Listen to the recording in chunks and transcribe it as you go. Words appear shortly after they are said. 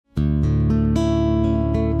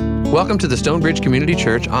Welcome to the Stonebridge Community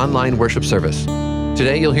Church online worship service.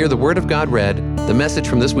 Today you'll hear the Word of God read, the message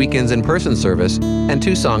from this weekend's in-person service, and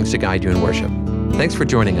 2 songs to guide you in worship. Thanks for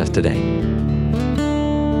joining us today.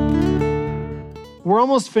 We're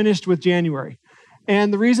almost finished with January.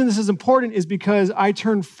 And the reason this is important is because I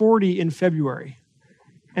turned 40 in February.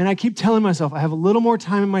 And I keep telling myself I have a little more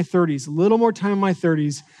time in my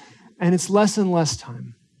 30s, and it's less and less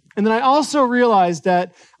time. And then I also realized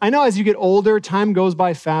that I know as you get older, time goes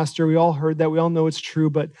by faster. We all heard that. We all know it's true.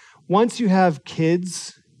 But once you have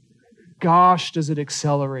kids, gosh, does it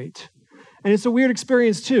accelerate. And it's a weird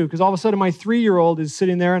experience too, because all of a sudden my 3-year-old is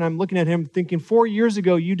sitting there and I'm looking at him thinking, 4 years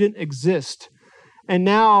ago, you didn't exist. And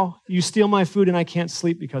now you steal my food and I can't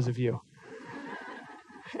sleep because of you.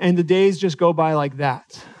 And the days just go by like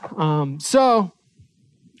that. So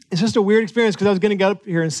it's just a weird experience because I was going to get up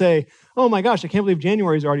here and say, oh my gosh, I can't believe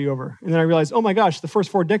January is already over. And then I realized, oh my gosh, the first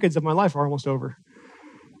 4 decades of my life are almost over.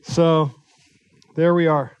 So there we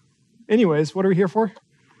are. Anyways, what are we here for?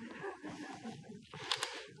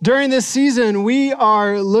 During this season, we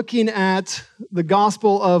are looking at the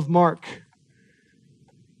Gospel of Mark.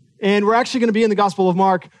 And we're actually going to be in the Gospel of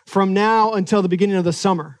Mark from now until the beginning of the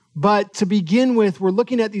summer. But to begin with, we're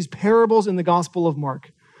looking at these parables in the Gospel of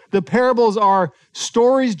Mark. The parables are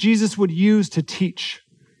stories Jesus would use to teach.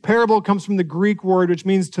 Parable comes from the Greek word, which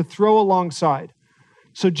means to throw alongside.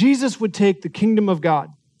 So Jesus would take the kingdom of God,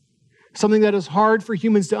 something that is hard for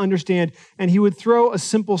humans to understand, and he would throw a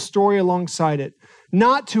simple story alongside it,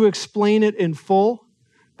 not to explain it in full,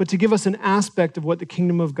 but to give us an aspect of what the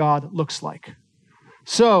kingdom of God looks like.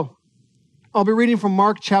 So I'll be reading from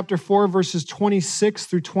Mark chapter 4, verses 26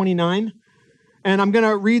 through 29, and I'm going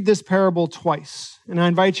to read this parable twice, and I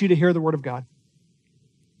invite you to hear the word of God.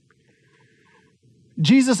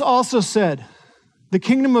 Jesus also said, "The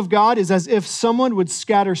kingdom of God is as if someone would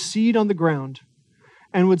scatter seed on the ground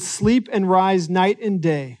and would sleep and rise night and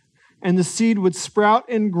day, and the seed would sprout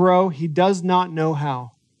and grow, he does not know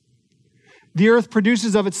how. The earth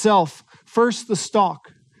produces of itself first the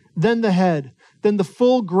stalk, then the head, then the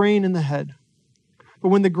full grain in the head. But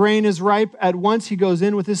when the grain is ripe, at once he goes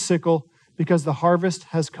in with his sickle because the harvest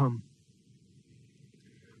has come."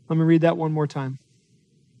 Let me read that one more time.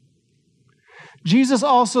 Jesus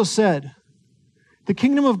also said, "The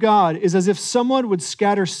kingdom of God is as if someone would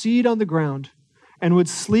scatter seed on the ground and would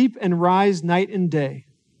sleep and rise night and day.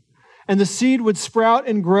 And the seed would sprout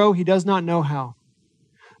and grow, he does not know how.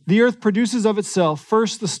 The earth produces of itself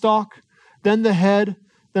first the stalk, then the head,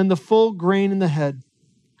 then the full grain in the head.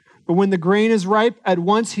 But when the grain is ripe, at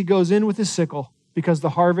once he goes in with his sickle because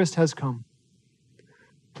the harvest has come."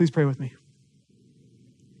 Please pray with me.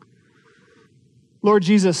 Lord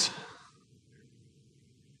Jesus,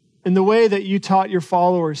 in the way that you taught your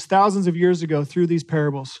followers thousands of years ago through these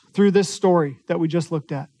parables, through this story that we just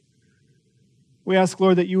looked at, we ask,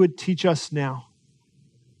 Lord, that you would teach us now.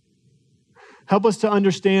 Help us to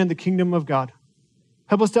understand the kingdom of God.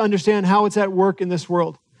 Help us to understand how it's at work in this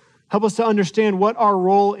world. Help us to understand what our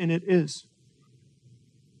role in it is.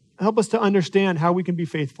 Help us to understand how we can be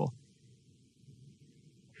faithful.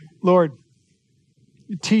 Lord,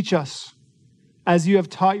 teach us. As you have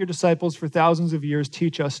taught your disciples for thousands of years,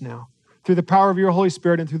 teach us now. Through the power of your Holy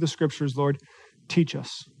Spirit and through the scriptures, Lord, teach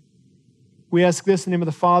us. We ask this in the name of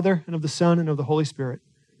the Father, and of the Son, and of the Holy Spirit.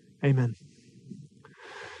 Amen.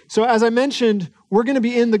 So as I mentioned, we're going to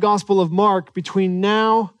be in the Gospel of Mark between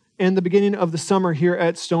now and the beginning of the summer here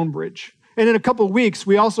at Stonebridge. And in a couple of weeks,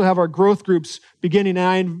 we also have our growth groups beginning. And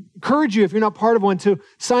I encourage you, if you're not part of one, to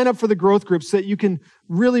sign up for the growth groups so that you can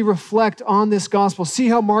really reflect on this gospel, see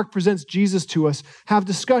how Mark presents Jesus to us, have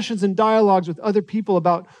discussions and dialogues with other people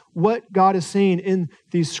about what God is saying in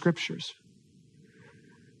these scriptures.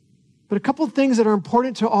 But a couple of things that are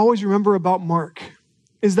important to always remember about Mark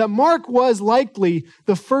is that Mark was likely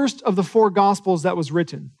the first of the 4 Gospels that was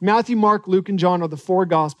written. Matthew, Mark, Luke, and John are the 4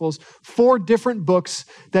 Gospels, 4 different books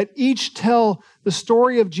that each tell the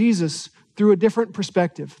story of Jesus through a different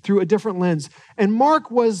perspective, through a different lens. And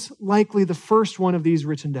Mark was likely the first one of these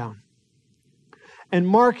written down. And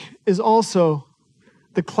Mark is also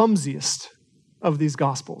the clumsiest of these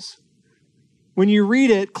Gospels. When you read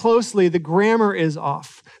it closely, the grammar is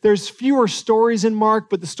off. There's fewer stories in Mark,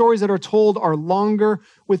 but the stories that are told are longer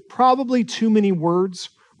with probably too many words.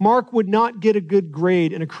 Mark would not get a good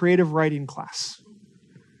grade in a creative writing class.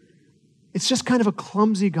 It's just kind of a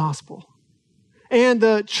clumsy gospel. And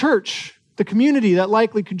the church, the community that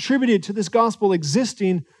likely contributed to this gospel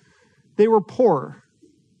existing, they were poorer.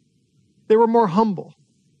 They were more humble.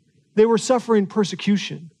 They were suffering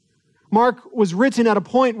persecution. Mark was written at a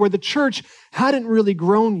point where the church hadn't really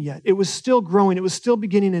grown yet. It was still growing, it was still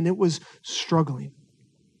beginning, and it was struggling.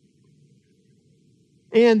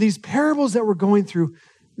 And these parables that we're going through,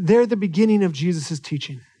 they're the beginning of Jesus'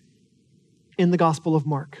 teaching in the Gospel of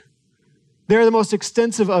Mark. They're the most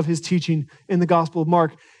extensive of his teaching in the Gospel of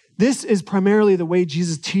Mark. This is primarily the way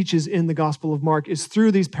Jesus teaches in the Gospel of Mark, is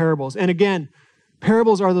through these parables. And again,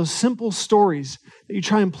 parables are those simple stories that you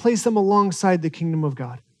try and place them alongside the kingdom of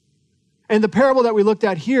God. And the parable that we looked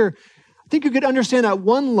at here, I think you could understand at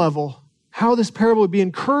one level how this parable would be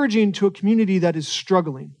encouraging to a community that is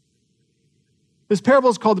struggling. This parable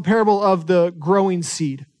is called the parable of the growing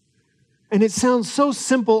seed. And it sounds so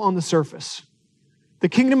simple on the surface. The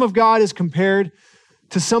kingdom of God is compared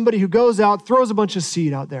to somebody who goes out, throws a bunch of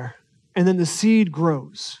seed out there, and then the seed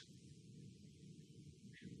grows.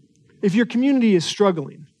 If your community is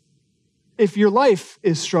struggling, if your life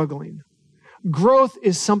is struggling, growth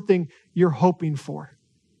is something you're hoping for.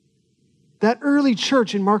 That early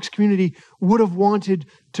church in Mark's community would have wanted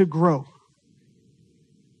to grow.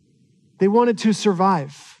 They wanted to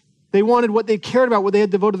survive. They wanted what they cared about, what they had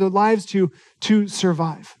devoted their lives to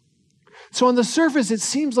survive. So on the surface, it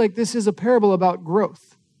seems like this is a parable about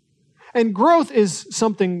growth. And growth is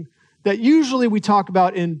something that usually we talk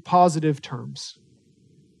about in positive terms.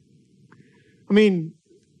 I mean,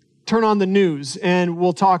 turn on the news and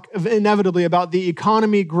we'll talk inevitably about the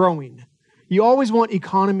economy growing. You always want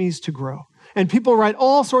economies to grow. And people write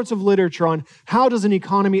all sorts of literature on how does an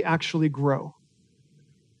economy actually grow.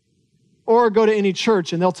 Or go to any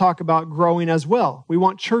church and they'll talk about growing as well. We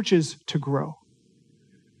want churches to grow.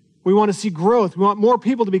 We want to see growth. We want more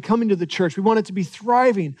people to be coming to the church. We want it to be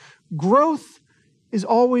thriving. Growth is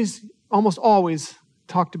almost always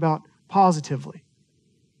talked about positively.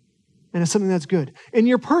 And it's something that's good. In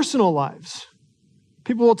your personal lives,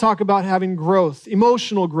 people will talk about having growth,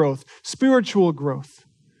 emotional growth, spiritual growth,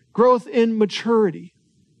 growth in maturity.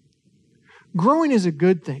 Growing is a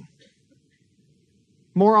good thing.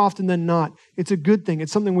 More often than not, it's a good thing.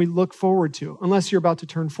 It's something we look forward to, unless you're about to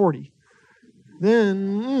turn 40.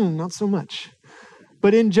 Then, not so much.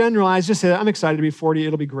 But in general, I just say that I'm excited to be 40.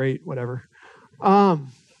 It'll be great, whatever.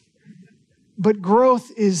 But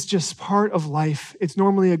growth is just part of life. It's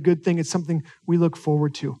normally a good thing. It's something we look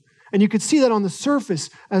forward to. And you could see that on the surface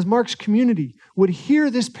as Mark's community would hear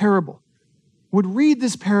this parable, would read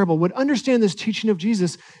this parable, would understand this teaching of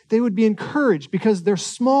Jesus, they would be encouraged because their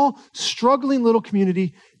small, struggling little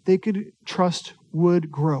community they could trust would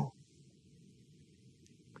grow.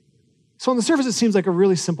 So on the surface, it seems like a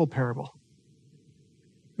really simple parable.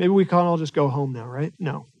 Maybe we can all just go home now, right?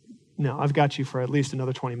 No, I've got you for at least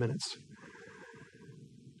another 20 minutes.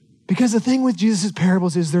 Because the thing with Jesus'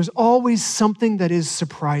 parables is there's always something that is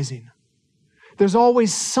surprising. There's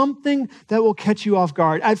always something that will catch you off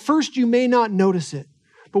guard. At first, you may not notice it,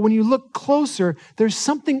 but when you look closer, there's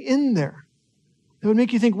something in there that would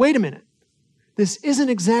make you think, wait a minute, this isn't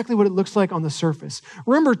exactly what it looks like on the surface.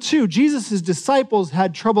 Remember, too, Jesus' disciples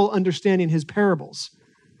had trouble understanding his parables.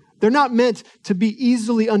 They're not meant to be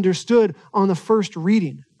easily understood on the first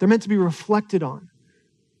reading. They're meant to be reflected on.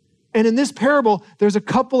 And in this parable, there's a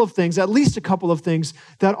couple of things, at least a couple of things,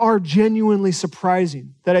 that are genuinely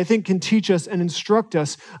surprising, that I think can teach us and instruct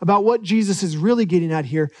us about what Jesus is really getting at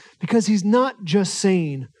here, because he's not just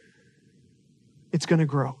saying it's going to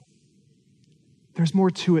grow. There's more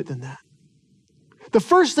to it than that. The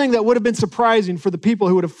first thing that would have been surprising for the people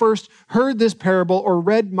who would have first heard this parable or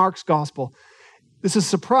read Mark's gospel, this is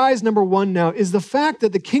surprise number one now, is the fact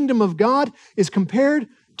that the kingdom of God is compared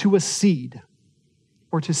to a seed.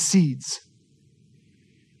 Or to seeds.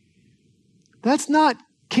 That's not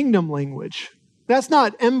kingdom language. That's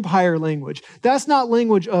not empire language. That's not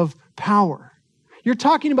language of power. You're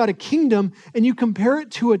talking about a kingdom and you compare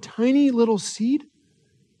it to a tiny little seed?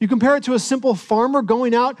 You compare it to a simple farmer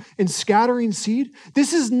going out and scattering seed?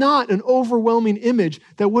 This is not an overwhelming image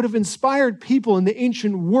that would have inspired people in the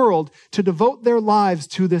ancient world to devote their lives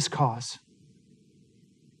to this cause.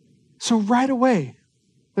 So right away,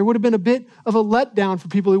 there would have been a bit of a letdown for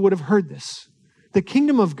people who would have heard this. The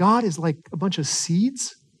kingdom of God is like a bunch of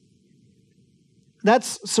seeds.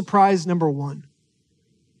 That's surprise number one.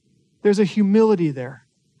 There's a humility there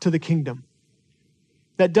to the kingdom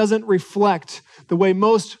that doesn't reflect the way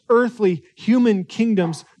most earthly human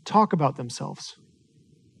kingdoms talk about themselves.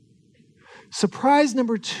 Surprise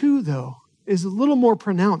number two, though, is a little more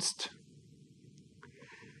pronounced.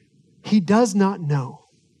 He does not know.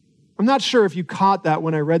 I'm not sure if you caught that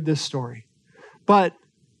when I read this story, but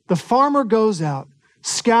the farmer goes out,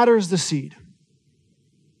 scatters the seed,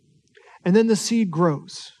 and then the seed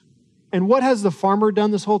grows. And what has the farmer done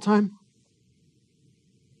this whole time?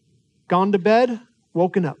 Gone to bed,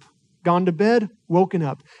 woken up. Gone to bed, woken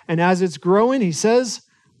up. And as it's growing, he says,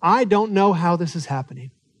 I don't know how this is happening.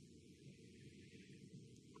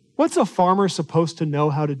 What's a farmer supposed to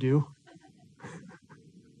know how to do?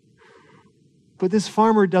 But this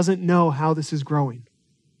farmer doesn't know how this is growing.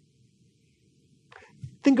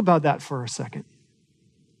 Think about that for a second.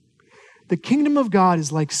 The kingdom of God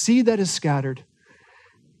is like seed that is scattered,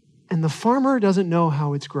 and the farmer doesn't know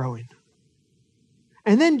how it's growing.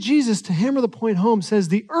 And then Jesus, to hammer the point home, says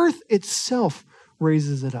the earth itself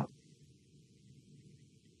raises it up.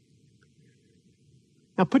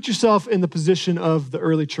 Now put yourself in the position of the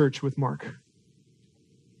early church with Mark.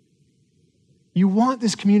 You want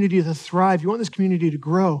this community to thrive. You want this community to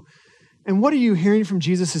grow. And what are you hearing from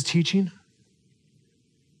Jesus' teaching?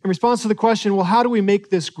 In response to the question, well, how do we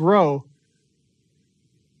make this grow?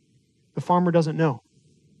 The farmer doesn't know.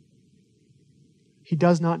 He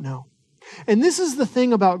does not know. And this is the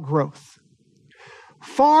thing about growth.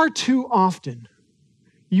 Far too often,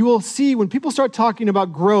 you will see when people start talking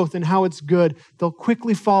about growth and how it's good, they'll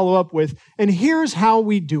quickly follow up with, and here's how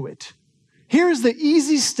we do it. Here's the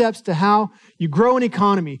easy steps to how you grow an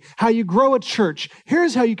economy, how you grow a church.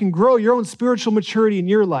 Here's how you can grow your own spiritual maturity in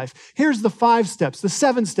your life. Here's the 5 steps, the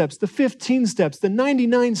 7 steps, the 15 steps, the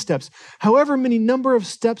 99 steps, however many number of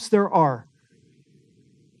steps there are.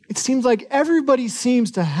 It seems like everybody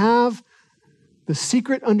seems to have the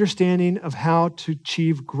secret understanding of how to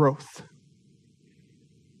achieve growth.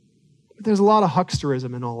 But there's a lot of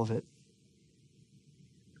hucksterism in all of it.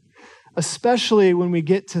 Especially when we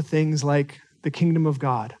get to things like the kingdom of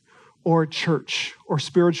God or church or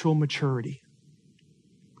spiritual maturity.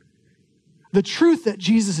 The truth that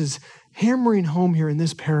Jesus is hammering home here in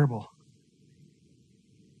this parable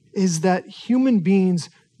is that human beings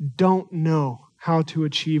don't know how to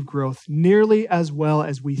achieve growth nearly as well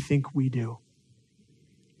as we think we do.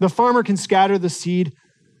 The farmer can scatter the seed,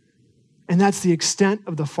 and that's the extent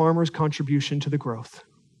of the farmer's contribution to the growth.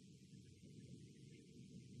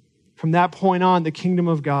 From that point on, the kingdom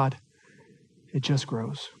of God, it just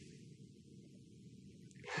grows.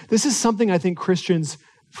 This is something I think Christians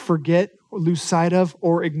forget or lose sight of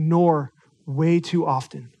or ignore way too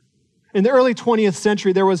often. In the early 20th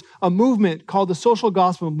century, there was a movement called the social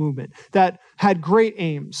gospel movement that had great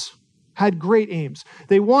aims.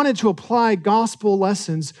 They wanted to apply gospel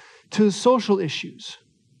lessons to social issues.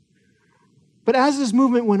 But as this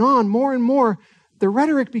movement went on, more and more, the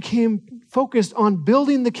rhetoric became focused on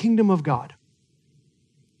building the kingdom of God.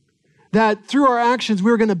 That through our actions,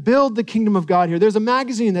 we were going to build the kingdom of God here. There's a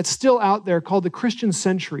magazine that's still out there called The Christian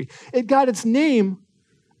Century. It got its name.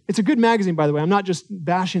 It's a good magazine, by the way. I'm not just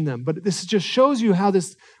bashing them, but this just shows you how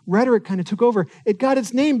this rhetoric kind of took over. It got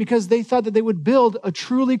its name because they thought that they would build a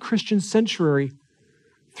truly Christian sanctuary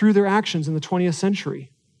through their actions in the 20th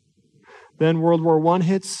century. Then World War I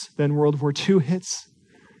hits, then World War II hits,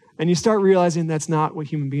 and you start realizing that's not what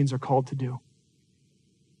human beings are called to do.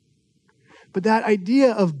 But that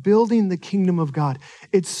idea of building the kingdom of God,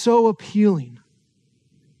 it's so appealing.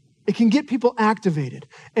 It can get people activated,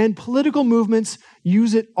 and political movements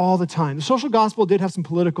use it all the time. The social gospel did have some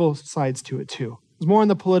political sides to it too. It was more on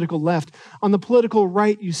the political left. On the political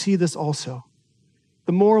right, you see this also.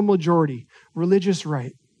 The moral majority, religious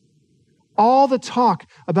right. All the talk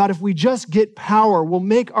about if we just get power, we'll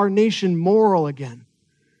make our nation moral again.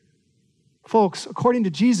 Folks, according to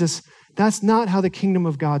Jesus, that's not how the kingdom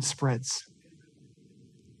of God spreads.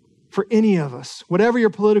 For any of us, whatever your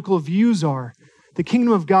political views are, the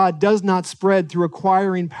kingdom of God does not spread through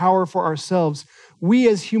acquiring power for ourselves. We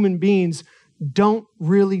as human beings don't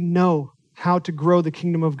really know how to grow the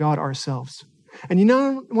kingdom of God ourselves. And you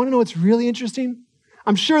want to know what's really interesting?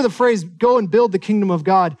 I'm sure the phrase, go and build the kingdom of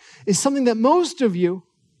God, is something that most of you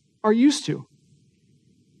are used to.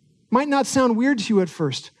 Might not sound weird to you at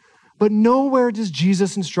first, but nowhere does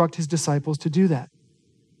Jesus instruct his disciples to do that.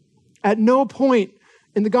 At no point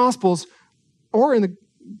in the Gospels or in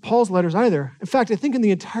Paul's letters either. In fact, I think in the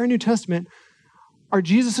entire New Testament, are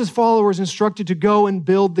Jesus' followers instructed to go and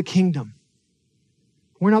build the kingdom.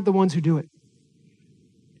 We're not the ones who do it.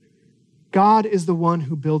 God is the one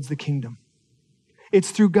who builds the kingdom.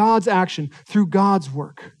 It's through God's action, through God's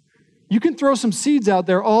work. You can throw some seeds out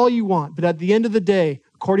there all you want, but at the end of the day,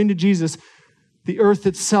 according to Jesus, the earth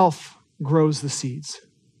itself grows the seeds.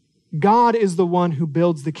 God is the one who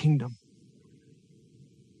builds the kingdom.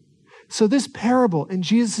 So this parable in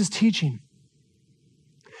Jesus' teaching,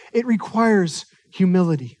 it requires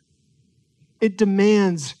humility. It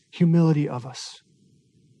demands humility of us.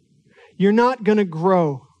 You're not going to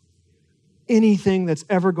grow anything that's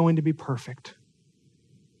ever going to be perfect.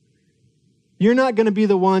 You're not going to be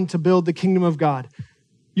the one to build the kingdom of God.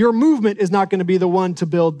 Your movement is not going to be the one to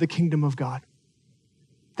build the kingdom of God.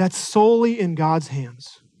 That's solely in God's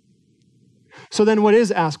hands. So then what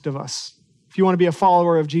is asked of us? if you want to be a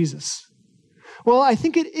follower of Jesus? Well, I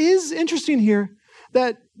think it is interesting here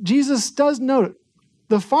that Jesus does note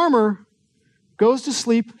the farmer goes to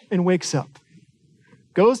sleep and wakes up.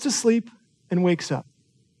 Goes to sleep and wakes up.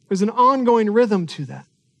 There's an ongoing rhythm to that.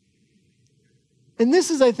 And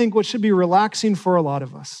this is, I think, what should be relaxing for a lot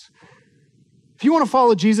of us. If you want to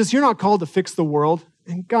follow Jesus, you're not called to fix the world.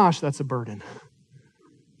 And gosh, that's a burden.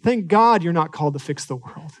 Thank God you're not called to fix the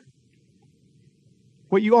world.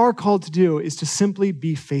 What you are called to do is to simply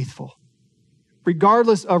be faithful,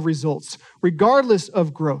 regardless of results, regardless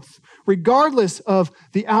of growth, regardless of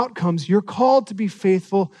the outcomes. You're called to be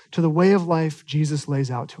faithful to the way of life Jesus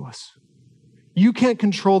lays out to us. You can't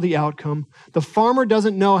control the outcome. The farmer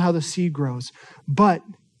doesn't know how the seed grows, but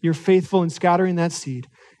you're faithful in scattering that seed.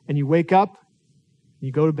 And you wake up, and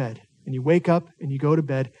you go to bed, and you wake up, and you go to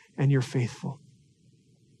bed, and you're faithful.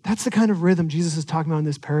 That's the kind of rhythm Jesus is talking about in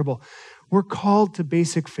this parable. We're called to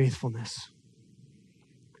basic faithfulness.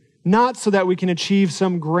 Not so that we can achieve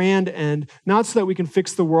some grand end, not so that we can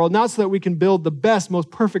fix the world, not so that we can build the best,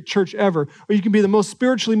 most perfect church ever, or you can be the most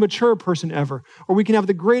spiritually mature person ever, or we can have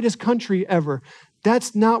the greatest country ever.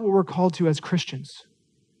 That's not what we're called to as Christians.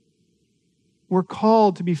 We're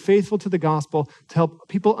called to be faithful to the gospel, to help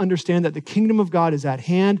people understand that the kingdom of God is at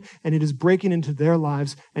hand and it is breaking into their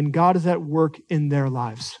lives, and God is at work in their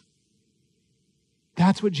lives.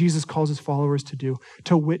 That's what Jesus calls his followers to do,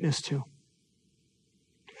 to witness to.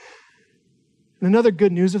 And another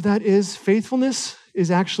good news of that is faithfulness is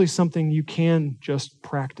actually something you can just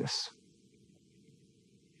practice.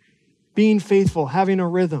 Being faithful, having a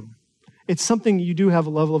rhythm, it's something you do have a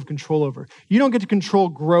level of control over. You don't get to control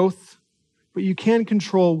growth, but you can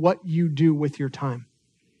control what you do with your time.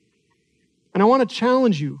 And I want to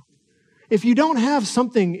challenge you. If you don't have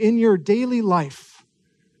something in your daily life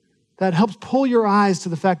that helps pull your eyes to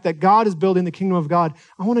the fact that God is building the kingdom of God,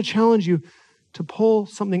 I want to challenge you to pull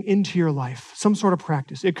something into your life, some sort of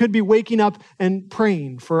practice. It could be waking up and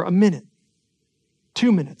praying for a minute,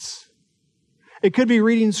 2 minutes. It could be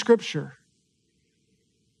reading scripture.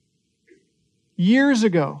 Years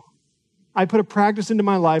ago, I put a practice into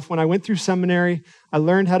my life when I went through seminary. I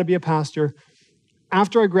learned how to be a pastor.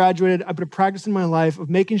 After I graduated, I put a practice in my life of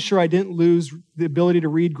making sure I didn't lose the ability to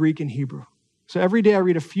read Greek and Hebrew. So every day I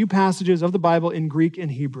read a few passages of the Bible in Greek and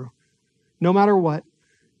Hebrew. No matter what,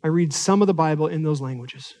 I read some of the Bible in those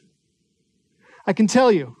languages. I can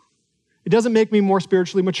tell you, it doesn't make me more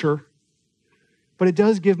spiritually mature, but it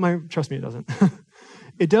does give trust me, it doesn't.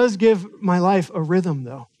 It does give my life a rhythm,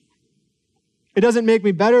 though. It doesn't make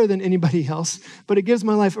me better than anybody else, but it gives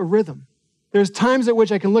my life a rhythm. There's times at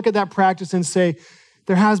which I can look at that practice and say,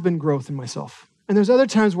 there has been growth in myself. And there's other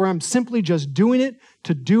times where I'm simply just doing it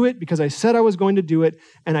to do it because I said I was going to do it,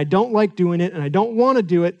 and I don't like doing it, and I don't want to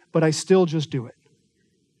do it, but I still just do it.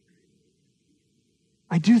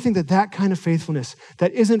 I do think that that kind of faithfulness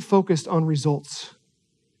that isn't focused on results,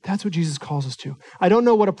 that's what Jesus calls us to. I don't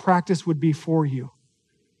know what a practice would be for you,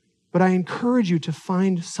 but I encourage you to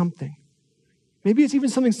find something. Maybe it's even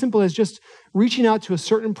something simple as just reaching out to a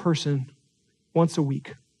certain person once a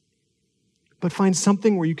week. But find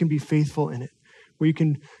something where you can be faithful in it, where you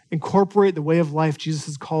can incorporate the way of life Jesus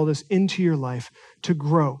has called us into your life to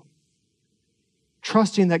grow,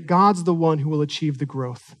 trusting that God's the one who will achieve the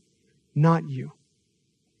growth, not you.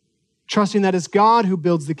 Trusting that it's God who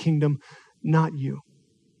builds the kingdom, not you.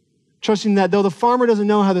 Trusting that though the farmer doesn't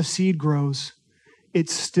know how the seed grows, it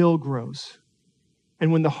still grows.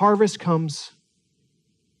 And when the harvest comes,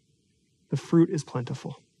 the fruit is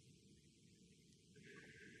plentiful.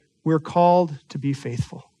 We're called to be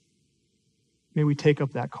faithful. May we take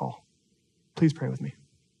up that call. Please pray with me.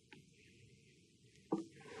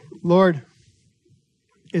 Lord,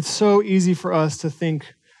 it's so easy for us to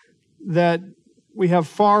think that we have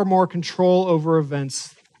far more control over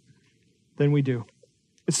events than we do.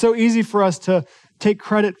 It's so easy for us to take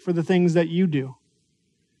credit for the things that you do.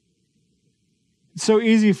 It's so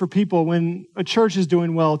easy for people when a church is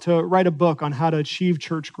doing well to write a book on how to achieve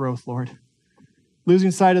church growth, Lord,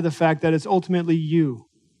 losing sight of the fact that it's ultimately you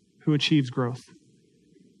who achieves growth.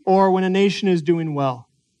 Or when a nation is doing well,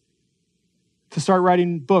 to start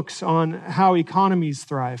writing books on how economies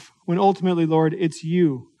thrive, when ultimately, Lord, it's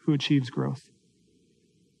you who achieves growth.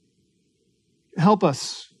 Help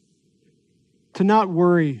us to not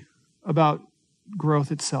worry about growth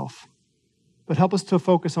itself, but help us to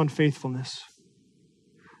focus on faithfulness.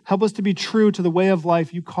 Help us to be true to the way of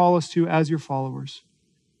life you call us to as your followers.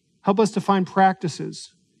 Help us to find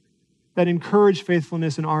practices that encourage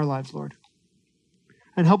faithfulness in our lives, Lord.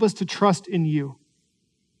 And help us to trust in you,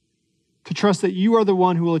 to trust that you are the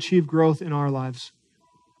one who will achieve growth in our lives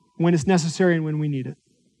when it's necessary and when we need it.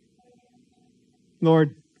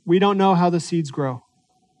 Lord, we don't know how the seeds grow,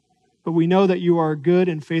 but we know that you are a good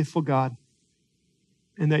and faithful God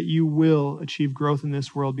and that you will achieve growth in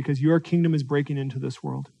this world because your kingdom is breaking into this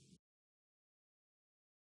world.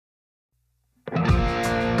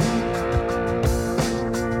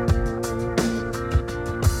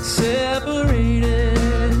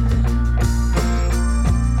 Separated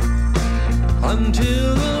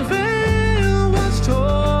until the veil was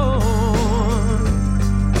torn,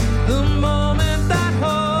 the moment that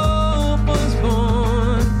hope was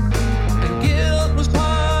born and guilt was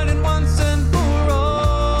parted once and for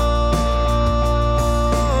all.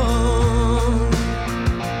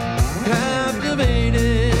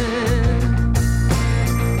 Captivated,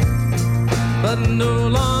 but no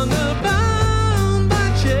longer bound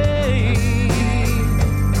by chains,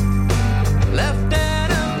 left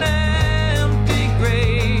at an empty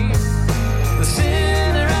grave, the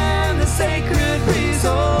sinner and the sacred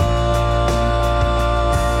resort.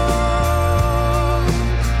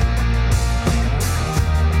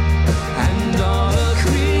 And all of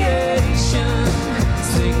creation,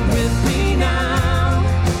 sing with me now,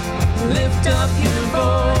 lift up your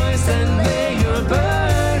voice and lay your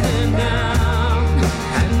burden down.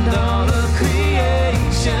 And all of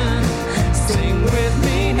creation, sing with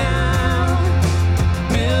me now,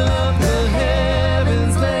 fill up the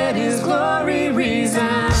heavens, let his glory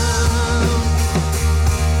resound.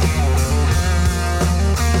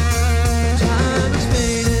 Time is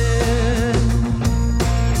faded,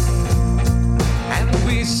 and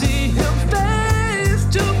we see him face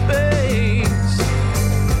to face,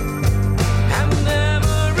 and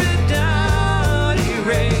every doubt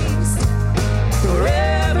erased.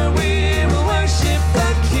 Forever we will worship the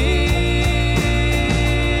King.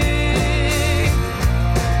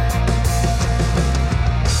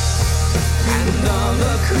 And all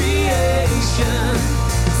the creation,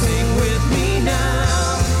 sing with me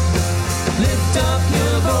now, lift up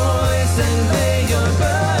your voice and lay your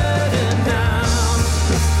burden down.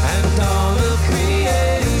 And all of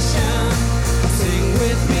creation, sing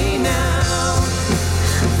with me now,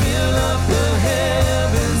 fill up the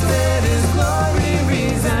heavens, let his glory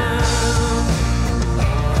resound.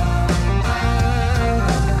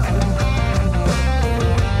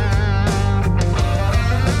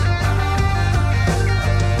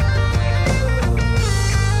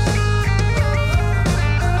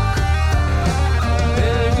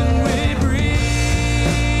 Air we breathe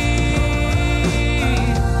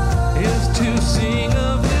is to sing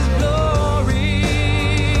of his glory,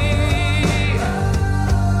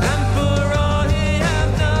 and for all he has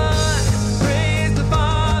done, praise the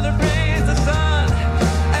Father, praise the Son,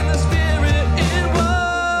 and the Spirit in one.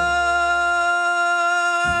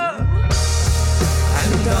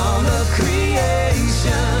 And all of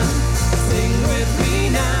creation, sing with me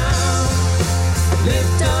now,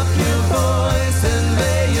 lift up your voice and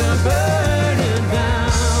lay your burden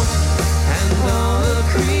down. And all of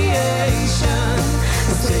creation,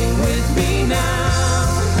 sing with me now,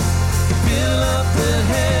 fill up the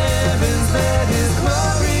heavens, let his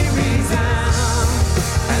glory resound.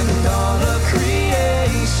 And all of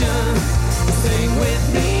creation, sing with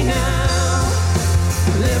me now,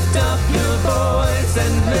 lift up your voice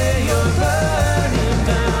and lay your burden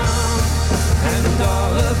down. And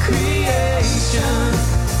all of creation,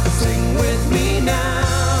 sing with me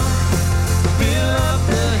now, fill up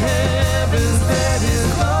the heavens, let his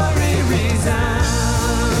glory resound.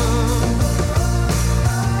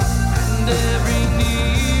 And every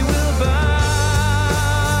knee will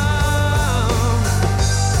bow,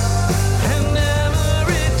 and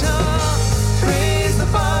every tongue praise the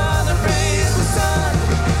Father, praise the Son,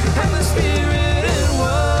 and the Spirit in one.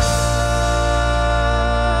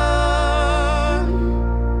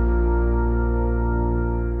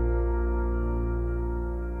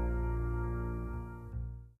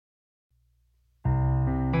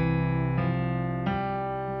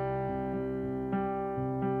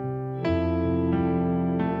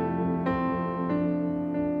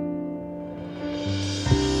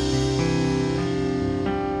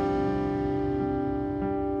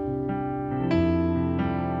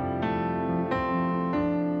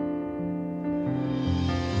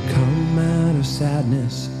 Come out of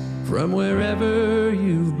sadness from wherever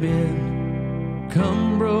you've been.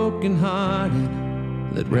 Come broken-hearted,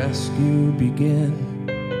 let rescue begin.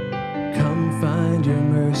 Come find your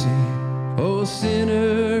mercy, oh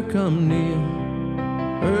sinner, come near.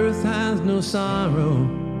 Earth has no sorrow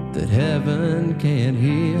that heaven can't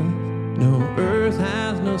heal. No, earth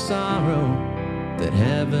has no sorrow that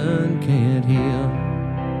heaven can't heal.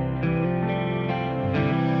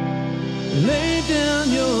 Lay down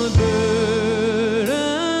your burden,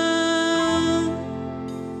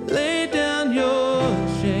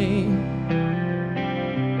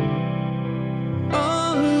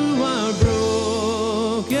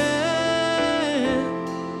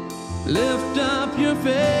 lift up your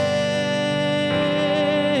face.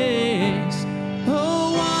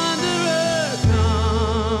 Oh, wanderer,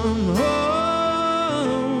 come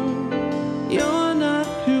home. You're not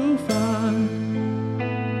too far.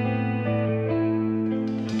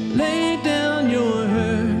 Lay down your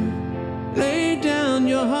hurt, lay down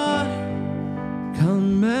your heart.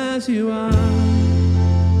 Come as you are.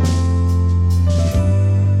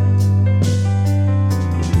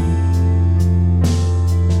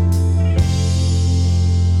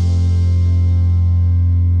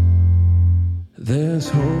 There's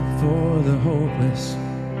hope for the hopeless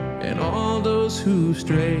and all those who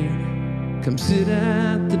strayed. Come sit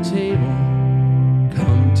at the table,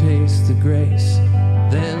 come taste the grace.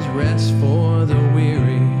 There's rest for the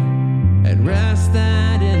weary and rest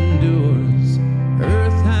that endures.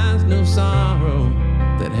 Earth has no sorrow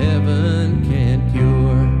that heaven can't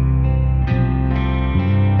cure.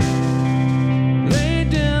 Lay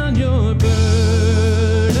down your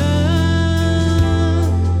burden,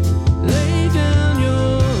 lay down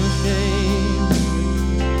your shame.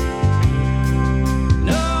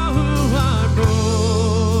 Know who are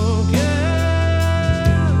broken,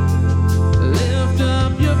 lift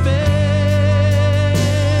up your face.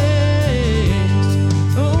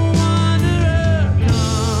 Oh, wanderer,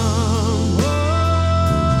 come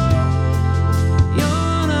home.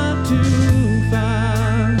 You're not too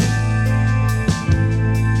far.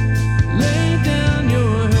 Lay down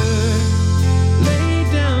your hurt, lay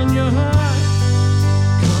down your heart.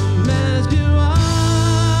 Come as you are.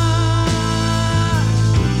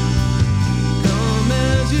 Come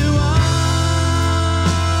as you are.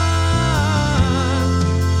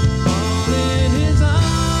 Fall in his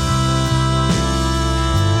arms.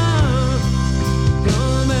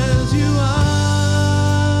 Come as you are.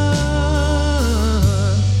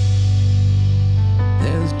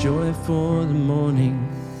 There's joy for the morning.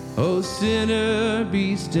 Oh, sinner,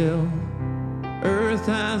 be still. Earth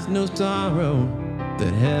has no sorrow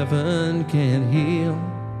that heaven can't heal.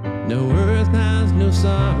 No, earth has no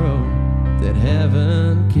sorrow that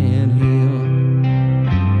heaven can't heal.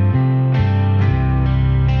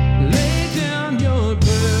 Lay down your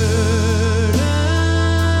burden,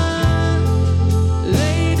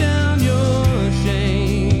 lay down your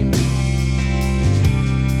shame.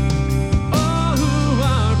 All who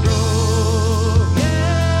are broken,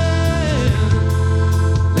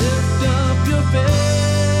 lift up your face.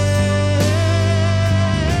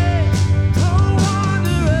 Oh,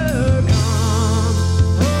 wanderer, come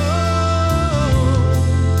home.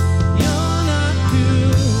 You're not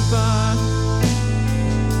too far.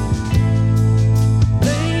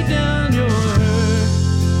 Lay down your hurt,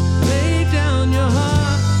 lay down your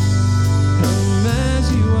heart. Come as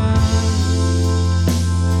you are.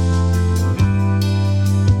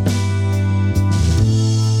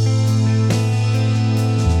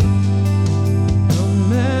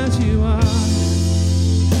 Come as you are.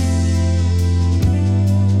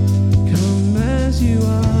 Come as you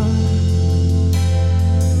are.